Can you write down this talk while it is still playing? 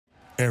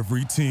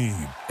Every team,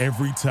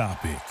 every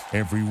topic,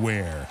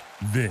 everywhere.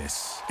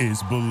 This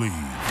is Believe.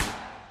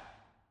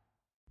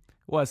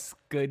 What's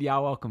good,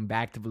 y'all? Welcome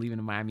back to Believe in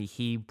the Miami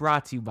Heat,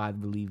 brought to you by the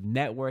Believe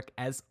Network.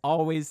 As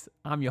always,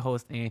 I'm your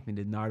host,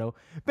 Anthony DiNardo.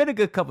 Been a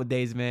good couple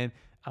days, man.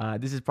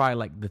 This is probably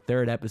like the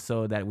third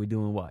episode that we're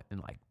doing, in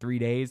like 3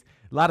 days.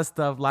 A lot of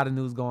stuff, a lot of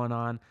news going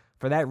on.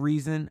 For that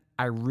reason,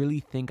 I really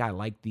think I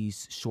like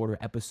these shorter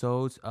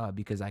episodes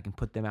because I can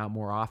put them out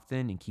more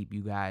often and keep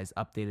you guys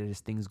updated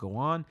as things go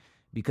on.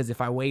 Because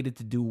if I waited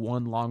to do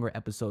one longer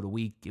episode a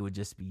week, it would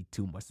just be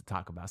too much to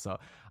talk about. So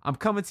I'm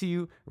coming to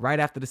you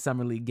right after the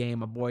Summer League game.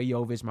 My boy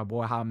Jovic, my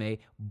boy Jaime,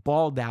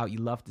 balled out. You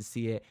love to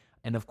see it.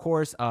 And of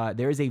course,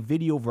 there is a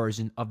video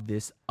version of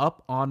this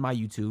up on my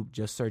YouTube.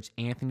 Just search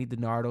Anthony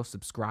DiNardo,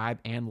 subscribe,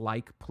 and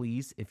like,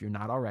 please, if you're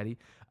not already.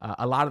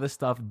 A lot of the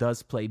stuff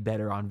does play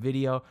better on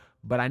video,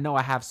 but I know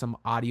I have some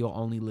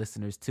audio-only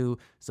listeners too,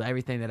 so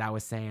everything that I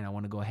was saying, I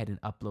want to go ahead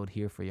and upload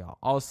here for y'all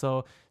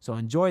also. So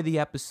enjoy the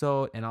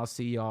episode, and I'll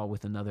see y'all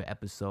with another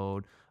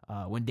episode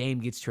when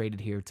Dame gets traded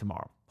here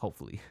tomorrow,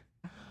 hopefully.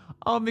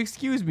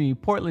 Excuse me,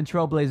 Portland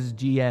Trailblazers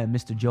GM,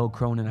 Mr. Joe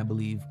Cronin, I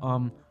believe.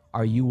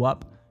 Are you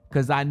up?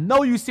 Because I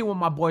know you see what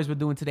my boys were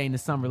doing today in the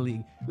Summer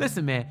League.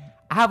 Listen, man,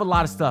 I have a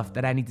lot of stuff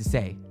that I need to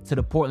say to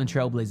the Portland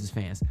Trailblazers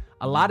fans.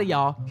 A lot of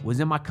y'all was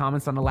in my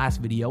comments on the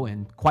last video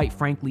and quite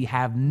frankly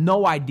have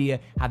no idea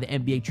how the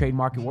NBA trade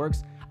market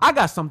works. I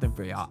got something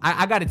for y'all.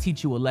 I got to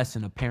teach you a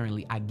lesson,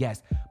 apparently, I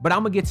guess. But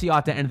I'm going to get to y'all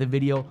at the end of the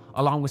video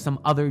along with some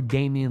other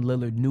Damian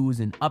Lillard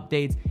news and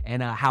updates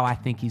and how I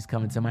think he's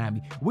coming to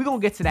Miami. We're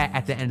going to get to that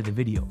at the end of the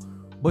video.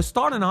 But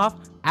starting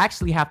off, I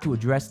actually have to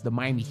address the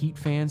Miami Heat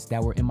fans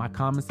that were in my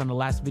comments on the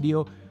last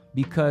video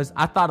because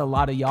I thought a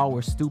lot of y'all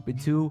were stupid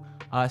too,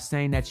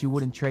 saying that you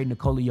wouldn't trade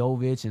Nikola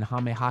Jovic and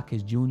Jaime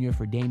Jaquez Jr.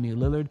 for Damian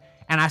Lillard.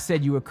 And I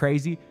said you were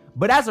crazy.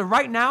 But as of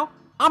right now,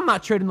 I'm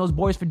not trading those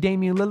boys for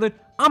Damian Lillard.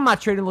 I'm not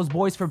trading those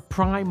boys for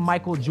prime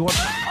Michael Jordan.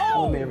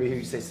 Oh, let me ever hear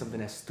you say something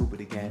that's stupid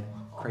again.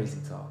 Crazy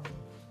talk.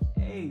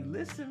 Hey,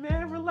 listen,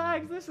 man,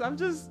 relax. Listen, I'm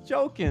just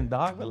joking,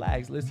 dog.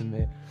 Relax. Listen,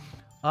 man.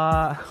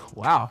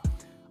 Wow.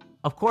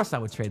 Of course I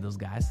would trade those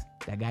guys.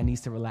 That guy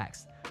needs to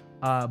relax.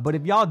 But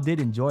if y'all did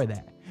enjoy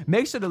that,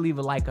 make sure to leave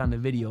a like on the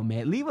video,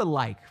 man. Leave a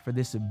like for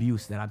this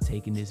abuse that I'm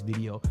taking this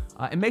video.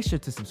 And make sure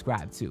to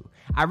subscribe too.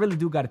 I really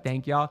do got to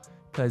thank y'all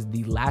because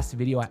the last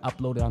video I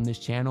uploaded on this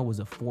channel was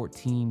a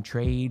 14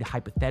 trade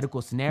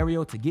hypothetical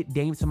scenario to get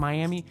Dame to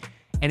Miami.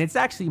 And it's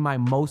actually my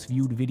most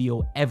viewed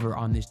video ever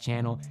on this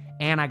channel.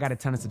 And I got a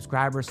ton of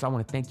subscribers, so I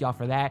want to thank y'all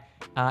for that.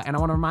 And I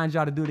want to remind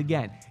y'all to do it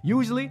again.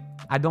 Usually,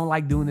 I don't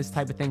like doing this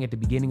type of thing at the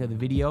beginning of the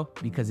video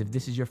because if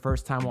this is your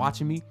first time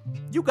watching me,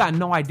 you got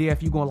no idea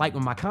if you're going to like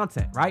my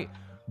content, right?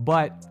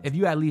 But if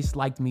you at least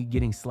liked me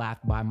getting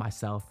slapped by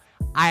myself,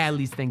 I at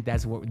least think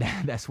that's worth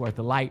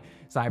a like.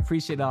 So I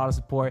appreciate all the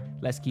support.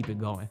 Let's keep it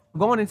going.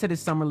 Going into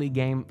this Summer League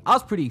game, I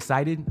was pretty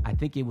excited. I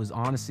think it was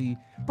honestly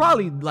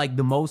probably like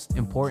the most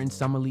important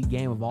Summer League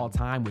game of all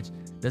time, which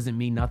doesn't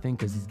mean nothing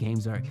because these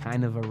games are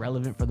kind of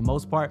irrelevant for the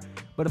most part.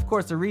 But of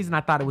course, the reason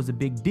I thought it was a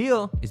big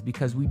deal is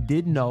because we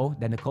did know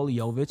that Nikola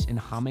Jovic and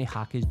Jaime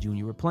Jaquez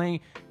Jr. were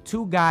playing,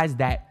 two guys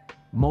that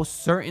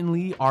most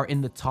certainly are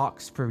in the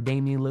talks for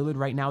Damian Lillard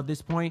right now at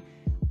this point.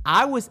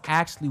 I was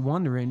actually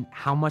wondering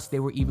how much they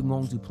were even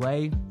going to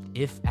play,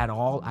 if at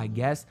all, I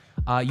guess.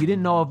 You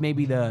didn't know if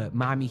maybe the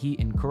Miami Heat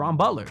and Caron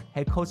Butler,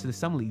 head coach of the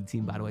Summer League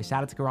team, by the way.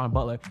 Shout out to Caron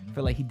Butler. I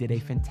feel like he did a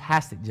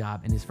fantastic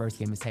job in his first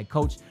game as head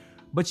coach.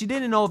 But you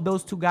didn't know if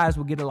those two guys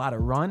would get a lot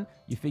of run.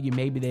 You figure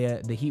maybe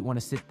the Heat want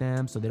to sit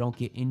them so they don't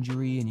get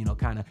injury and,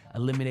 kind of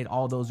eliminate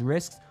all those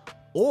risks.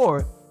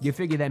 Or you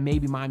figure that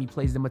maybe Miami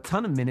plays them a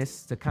ton of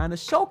minutes to kind of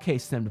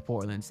showcase them to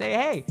Portland. Say,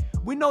 hey,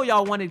 we know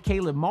y'all wanted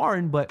Caleb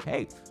Martin, but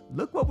hey,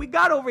 look what we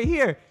got over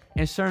here.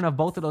 And sure enough,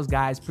 both of those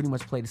guys pretty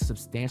much played a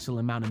substantial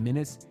amount of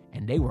minutes,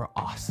 and they were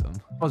awesome.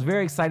 I was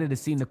very excited to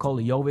see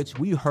Nikola Jovic.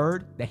 We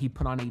heard that he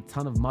put on a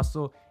ton of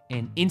muscle,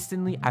 and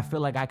instantly, I feel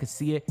like I could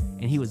see it,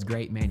 and he was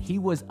great, man. He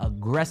was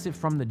aggressive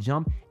from the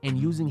jump and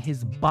using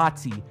his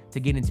body to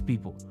get into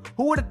people.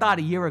 Who would have thought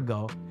a year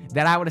ago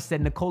that I would have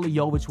said Nikola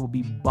Jovic will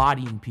be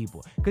bodying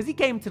people? Because he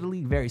came to the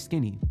league very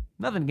skinny.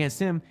 Nothing against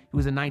him. He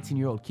was a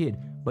 19-year-old kid.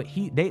 But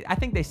I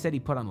think they said he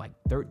put on like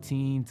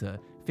 13 to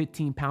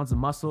 15 pounds of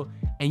muscle,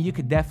 and you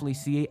could definitely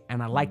see it,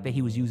 and I like that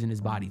he was using his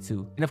body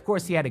too. And of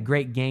course, he had a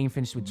great game,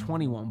 finished with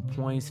 21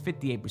 points,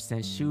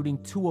 58% shooting,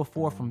 2 of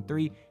 4 from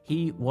 3.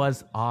 He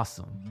was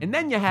awesome. And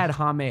then you had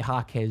Jaime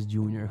Jaquez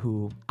Jr.,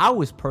 who I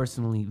was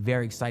personally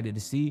very excited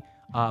to see.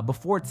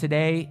 Before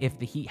today, if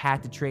the Heat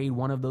had to trade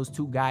one of those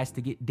two guys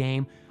to get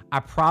Dame,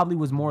 I probably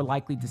was more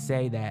likely to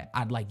say that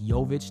I'd like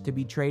Jovic to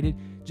be traded,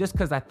 just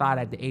because I thought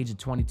at the age of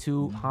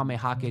 22, Jaime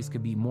Jaquez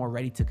could be more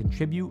ready to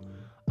contribute.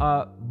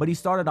 But he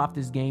started off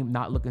this game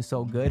not looking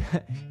so good.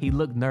 He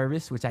looked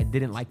nervous, which I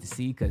didn't like to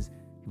see because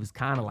he was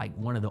kind of like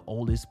one of the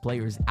oldest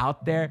players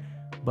out there.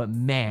 But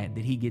man,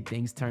 did he get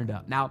things turned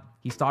up. Now,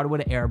 he started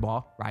with an air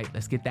ball, right?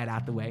 Let's get that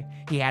out the way.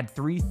 He had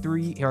three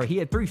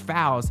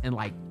fouls in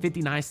like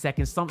 59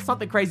 seconds,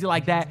 something crazy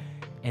like that.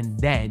 And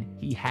then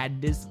he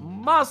had this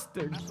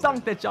monster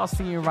dunk that y'all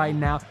seeing right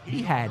now.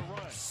 He had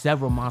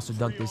several monster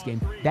dunks this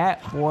game.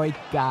 That boy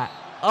got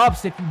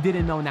ups. If you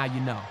didn't know, now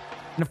you know.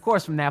 And of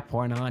course, from that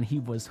point on, he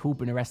was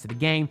hooping the rest of the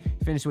game.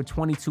 Finished with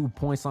 22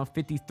 points on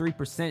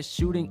 53%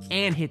 shooting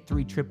and hit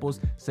 3 triples,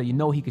 so you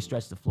know he could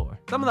stretch the floor.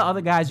 Some of the other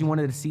guys you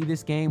wanted to see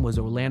this game was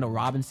Orlando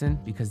Robinson,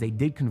 because they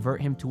did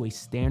convert him to a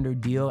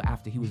standard deal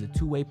after he was a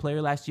two-way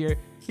player last year.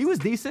 He was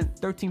decent,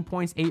 13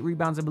 points, 8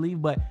 rebounds, I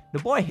believe, but the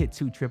boy hit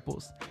 2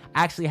 triples.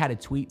 I actually had a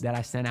tweet that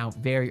I sent out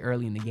very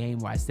early in the game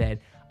where I said,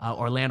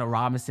 Orlando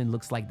Robinson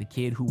looks like the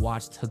kid who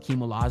watched Hakeem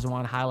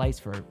Olajuwon highlights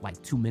for like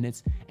 2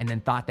 minutes and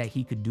then thought that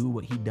he could do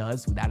what he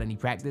does without any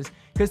practice,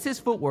 because his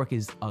footwork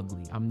is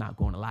ugly. I'm not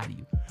going to lie to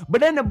you.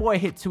 But then the boy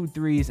hit 2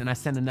 threes, and I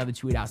sent another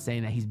tweet out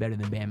saying that he's better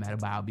than Bam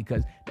Adebayo,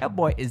 because that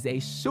boy is a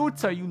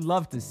shooter. You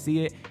love to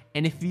see it.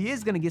 And if he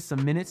is going to get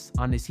some minutes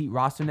on this Heat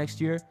roster next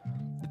year,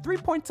 the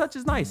 3-point touch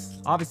is nice.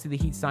 Obviously,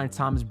 the Heat signed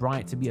Thomas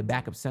Bryant to be a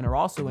backup center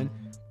also, and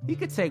he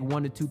could take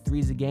 1 to 2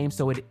 threes a game,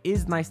 so it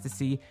is nice to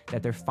see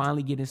that they're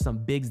finally getting some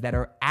bigs that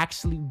are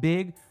actually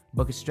big,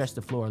 but could stretch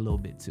the floor a little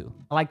bit too.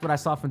 I liked what I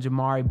saw from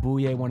Jamari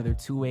Bouye, one of their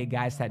two-way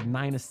guys, had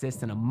 9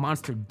 assists and a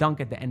monster dunk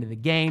at the end of the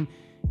game.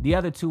 The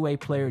other two-way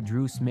player,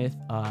 Drew Smith,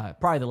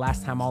 probably the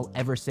last time I'll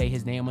ever say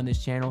his name on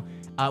this channel.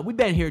 We've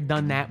been here,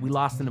 done that. We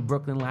lost into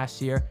Brooklyn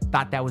last year.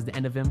 Thought that was the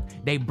end of him.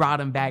 They brought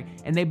him back,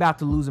 and they about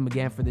to lose him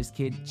again for this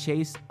kid,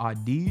 Chase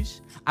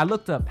Audige. I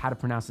looked up how to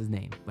pronounce his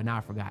name, but now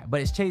I forgot. But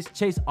it's Chase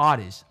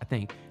Audige, I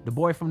think. The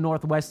boy from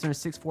Northwestern,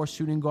 6'4"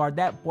 shooting guard.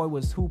 That boy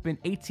was hooping,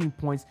 18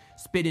 points,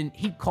 spitting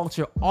Heat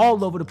culture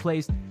all over the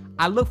place.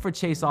 I look for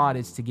Chase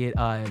Audige to get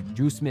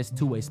Drew Smith's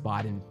two-way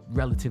spot in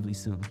relatively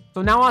soon.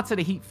 So now on to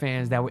the Heat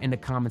fans that were in the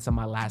comments on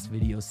my last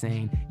video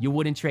saying you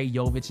wouldn't trade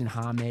Jovic and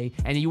Jaime,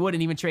 and you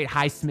wouldn't even trade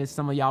Highsmith,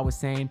 some of y'all was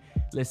saying.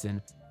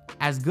 Listen,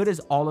 as good as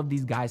all of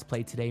these guys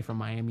played today for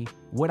Miami,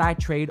 would I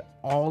trade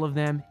all of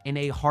them in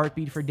a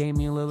heartbeat for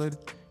Damian Lillard?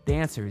 The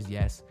answer is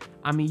yes.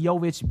 I mean,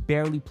 Jovic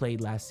barely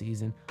played last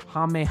season.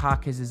 Jaime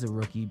Jaquez is a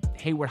rookie.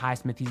 Haywood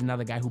Highsmith, he's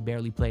another guy who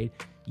barely played.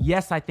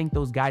 Yes, I think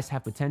those guys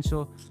have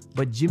potential,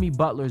 but Jimmy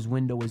Butler's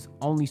window is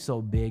only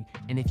so big.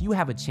 And if you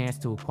have a chance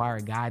to acquire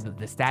a guy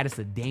the status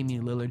of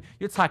Damian Lillard,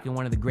 you're talking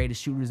one of the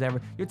greatest shooters ever.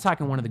 You're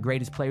talking one of the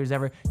greatest players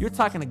ever. You're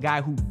talking a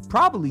guy who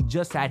probably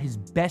just had his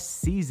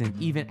best season,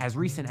 even as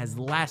recent as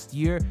last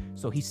year.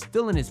 So he's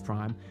still in his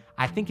prime.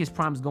 I think his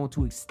prime is going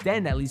to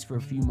extend at least for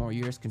a few more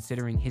years,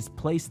 considering his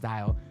play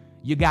style.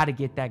 You got to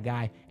get that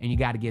guy, and you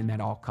got to get him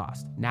at all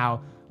costs.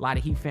 Now, a lot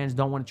of Heat fans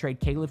don't want to trade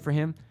Caleb for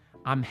him.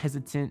 I'm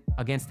hesitant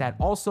against that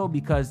also,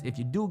 because if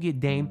you do get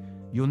Dame,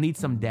 you'll need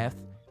some depth.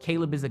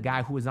 Caleb is a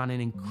guy who is on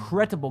an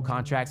incredible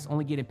contract,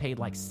 only getting paid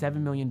like $7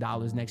 million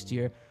next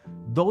year.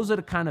 Those are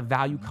the kind of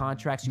value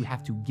contracts you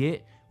have to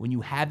get when you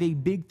have a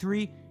big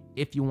three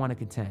if you want to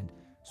contend.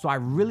 So I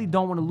really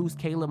don't want to lose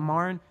Caleb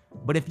Martin,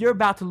 but if you're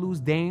about to lose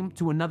Dame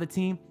to another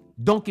team,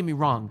 don't get me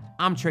wrong,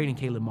 I'm trading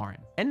Caleb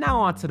Martin. And now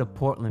on to the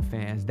Portland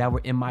fans that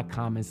were in my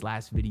comments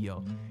last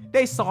video.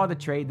 They saw the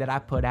trade that I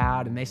put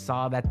out, and they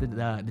saw that the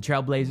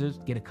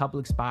Trailblazers get a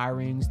couple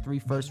expirings, 3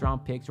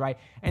 first-round picks, right?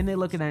 And they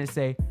look at that and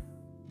say,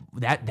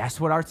 that's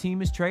what our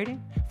team is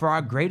trading? For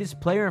our greatest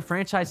player in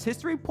franchise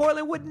history?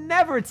 Portland would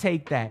never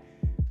take that.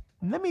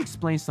 Let me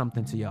explain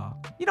something to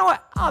y'all. You know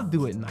what? I'll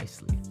do it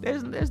nicely.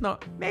 There's no,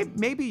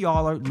 maybe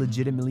y'all are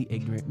legitimately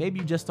ignorant. Maybe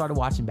you just started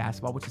watching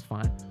basketball, which is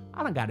fine.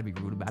 I don't got to be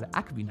rude about it.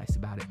 I could be nice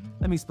about it.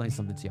 Let me explain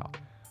something to y'all.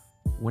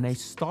 When a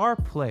star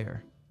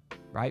player,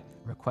 right,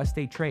 requests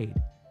a trade,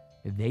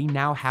 they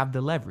now have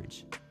the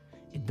leverage.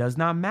 It does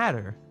not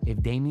matter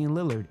if Damian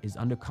Lillard is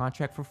under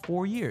contract for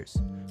 4 years.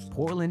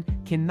 Portland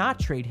cannot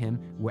trade him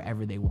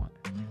wherever they want,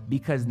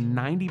 because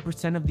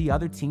 90% of the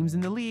other teams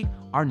in the league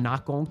are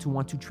not going to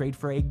want to trade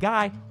for a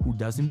guy who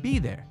doesn't be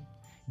there.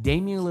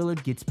 Damian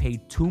Lillard gets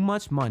paid too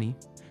much money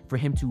for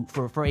him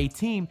for a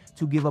team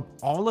to give up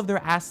all of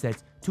their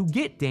assets to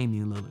get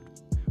Damian Lillard.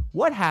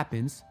 What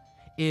happens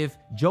if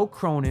Joe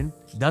Cronin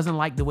doesn't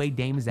like the way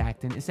Dame is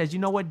acting and says, you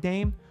know what,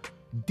 Dame?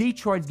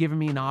 Detroit's giving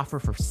me an offer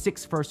for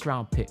 6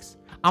 first-round picks.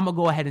 I'm going to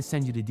go ahead and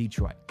send you to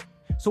Detroit.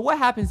 So what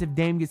happens if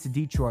Dame gets to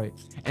Detroit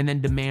and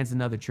then demands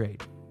another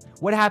trade?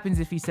 What happens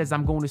if he says,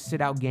 I'm going to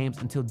sit out games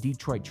until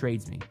Detroit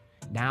trades me?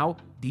 Now,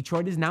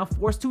 Detroit is now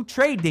forced to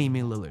trade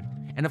Damian Lillard.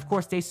 And of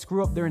course, they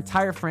screw up their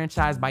entire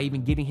franchise by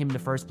even getting him in the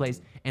first place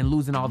and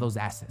losing all those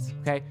assets,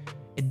 okay?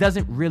 It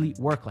doesn't really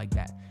work like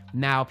that.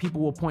 Now,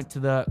 people will point to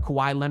the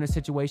Kawhi Leonard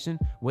situation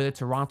where the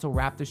Toronto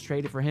Raptors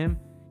traded for him.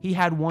 He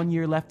had 1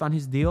 year left on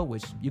his deal,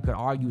 which you could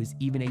argue is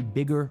even a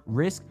bigger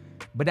risk,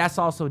 but that's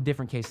also a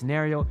different case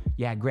scenario.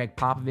 You had Greg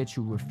Popovich,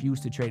 who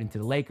refused to trade into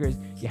the Lakers.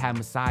 You have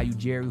Masai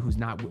Ujiri,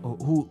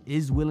 who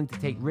is willing to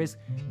take risks.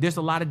 There's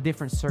a lot of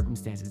different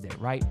circumstances there,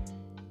 right?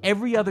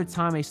 Every other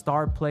time a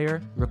star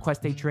player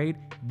requests a trade,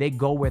 they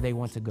go where they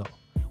want to go.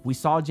 We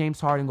saw James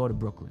Harden go to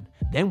Brooklyn.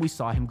 Then we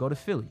saw him go to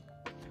Philly.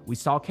 We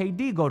saw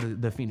KD go to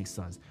the Phoenix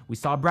Suns. We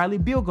saw Bradley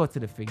Beal go to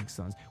the Phoenix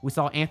Suns. We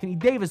saw Anthony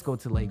Davis go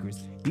to the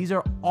Lakers. These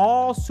are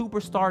all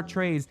superstar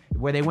trades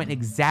where they went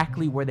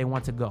exactly where they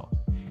want to go.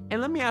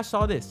 And let me ask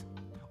y'all this.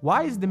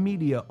 Why is the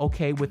media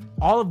okay with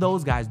all of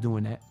those guys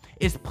doing that?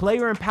 It's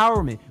player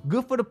empowerment.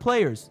 Good for the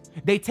players.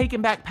 They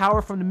taking back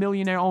power from the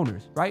millionaire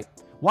owners, right?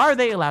 Why are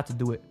they allowed to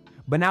do it?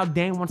 But now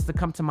Dame wants to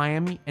come to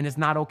Miami and it's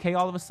not okay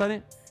all of a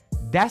sudden?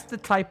 That's the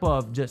type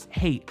of just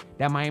hate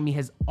that Miami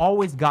has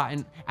always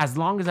gotten as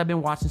long as I've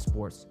been watching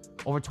sports.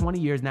 Over 20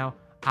 years now.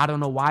 I don't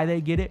know why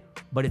they get it,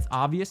 but it's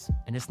obvious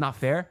and it's not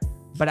fair.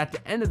 But at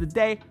the end of the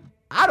day,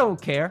 I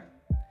don't care.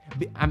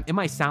 It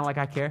might sound like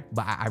I care,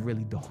 but I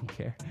really don't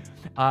care.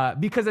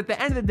 Because at the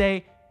end of the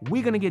day,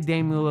 we're going to get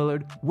Damian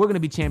Lillard. We're going to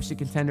be championship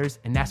contenders.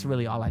 And that's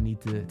really all I need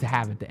to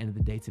have at the end of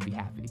the day to be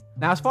happy.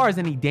 Now, as far as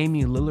any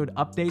Damian Lillard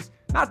updates,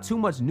 not too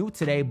much new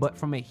today, but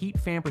from a Heat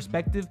fan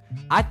perspective,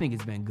 I think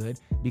it's been good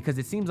because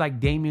it seems like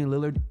Damian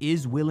Lillard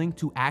is willing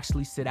to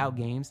actually sit out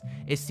games.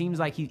 It seems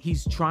like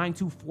he's trying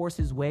to force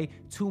his way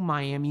to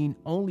Miami and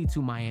only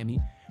to Miami,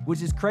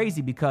 which is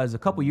crazy because a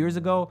couple years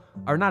ago,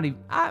 or not even,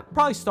 I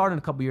probably started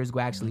a couple years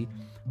ago actually,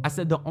 I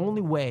said the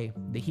only way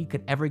that he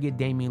could ever get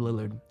Damian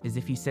Lillard is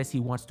if he says he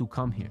wants to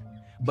come here.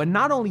 But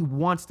not only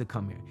wants to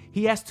come here,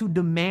 he has to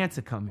demand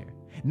to come here.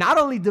 Not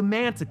only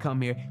demand to come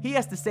here, he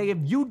has to say, if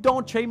you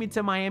don't trade me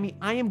to Miami,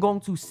 I am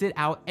going to sit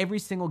out every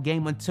single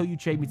game until you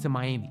trade me to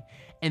Miami.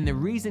 And the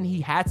reason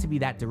he had to be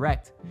that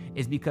direct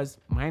is because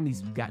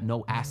Miami's got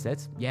no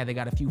assets. Yeah, they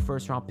got a few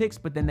first-round picks,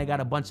 but then they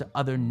got a bunch of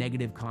other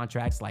negative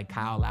contracts like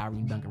Kyle Lowry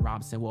and Duncan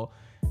Robinson. Well,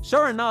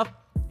 sure enough,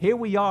 here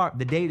we are.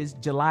 The date is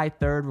July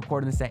 3rd,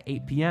 recording this at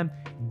 8 p.m.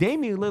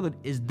 Damian Lillard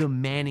is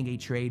demanding a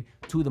trade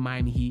to the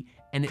Miami Heat,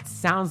 and it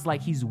sounds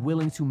like he's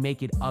willing to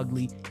make it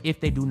ugly if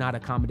they do not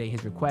accommodate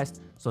his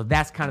request. So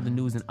that's kind of the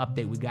news and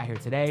update we got here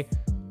today.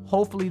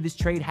 Hopefully this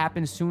trade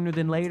happens sooner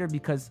than later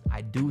because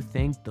I do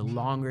think the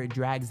longer it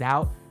drags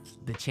out,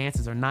 the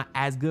chances are not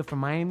as good for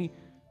Miami,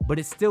 but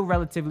it's still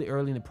relatively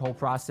early in the whole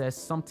process.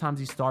 Sometimes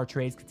these star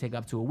trades can take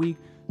up to a week,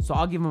 so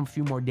I'll give them a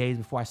few more days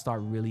before I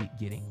start really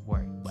getting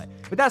worried.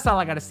 But that's all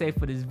I got to say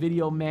for this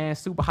video, man.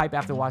 Super hype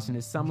after watching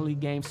this Summer League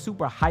game.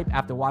 Super hype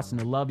after watching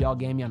the love y'all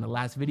gave me on the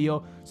last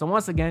video. So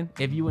once again,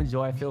 if you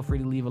enjoy, feel free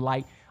to leave a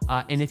like.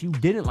 And if you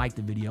didn't like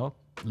the video,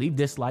 leave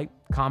dislike,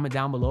 comment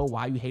down below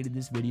why you hated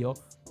this video,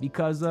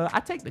 because I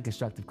take the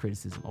constructive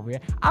criticism over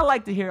here. I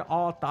like to hear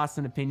all thoughts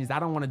and opinions. I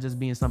don't want to just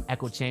be in some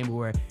echo chamber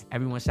where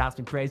everyone shouts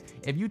me praise.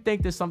 If you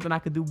think there's something I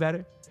could do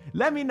better,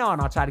 let me know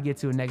and I'll try to get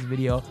to a next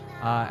video.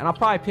 And I'll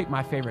probably pick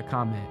my favorite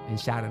comment and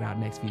shout it out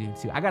next video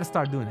too. I got to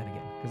start doing that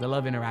again because I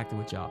love interacting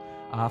with y'all.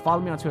 Follow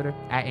me on Twitter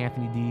at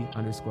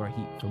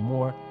AnthonyD_Heat for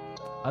more.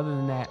 Other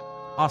than that,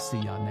 I'll see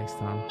y'all next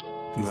time.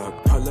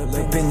 Look, pull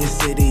up in your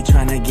city,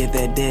 tryna get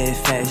that dead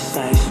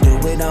face.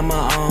 Do it on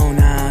my own,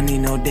 I don't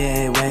need no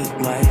dead weight.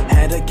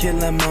 Had to kill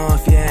him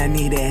off, yeah, I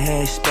need a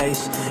head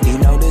space. You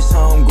know this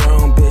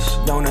homegrown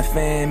bitch don't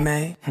offend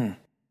me.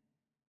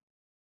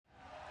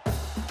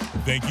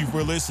 Thank you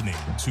for listening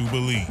to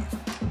Believe.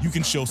 You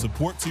can show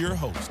support to your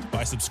host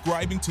by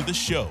subscribing to the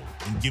show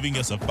and giving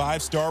us a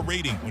 5-star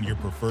rating on your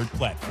preferred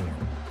platform.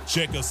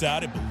 Check us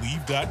out at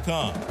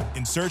Believe.com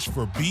and search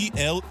for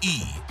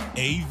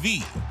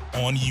BLEAV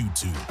on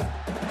YouTube.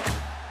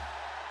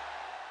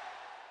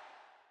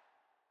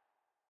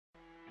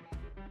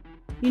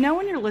 You know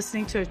when you're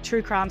listening to a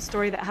true crime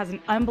story that has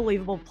an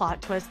unbelievable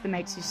plot twist that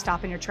makes you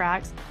stop in your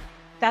tracks?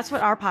 That's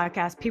what our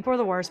podcast, People Are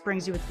the Worst,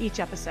 brings you with each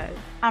episode.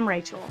 I'm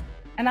Rachel.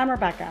 And I'm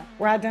Rebecca.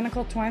 We're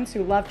identical twins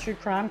who love true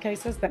crime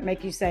cases that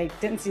make you say,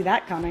 didn't see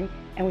that coming,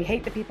 and we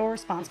hate the people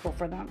responsible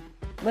for them.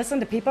 Listen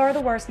to People Are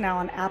the Worst now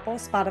on Apple,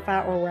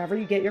 Spotify, or wherever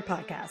you get your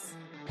podcasts.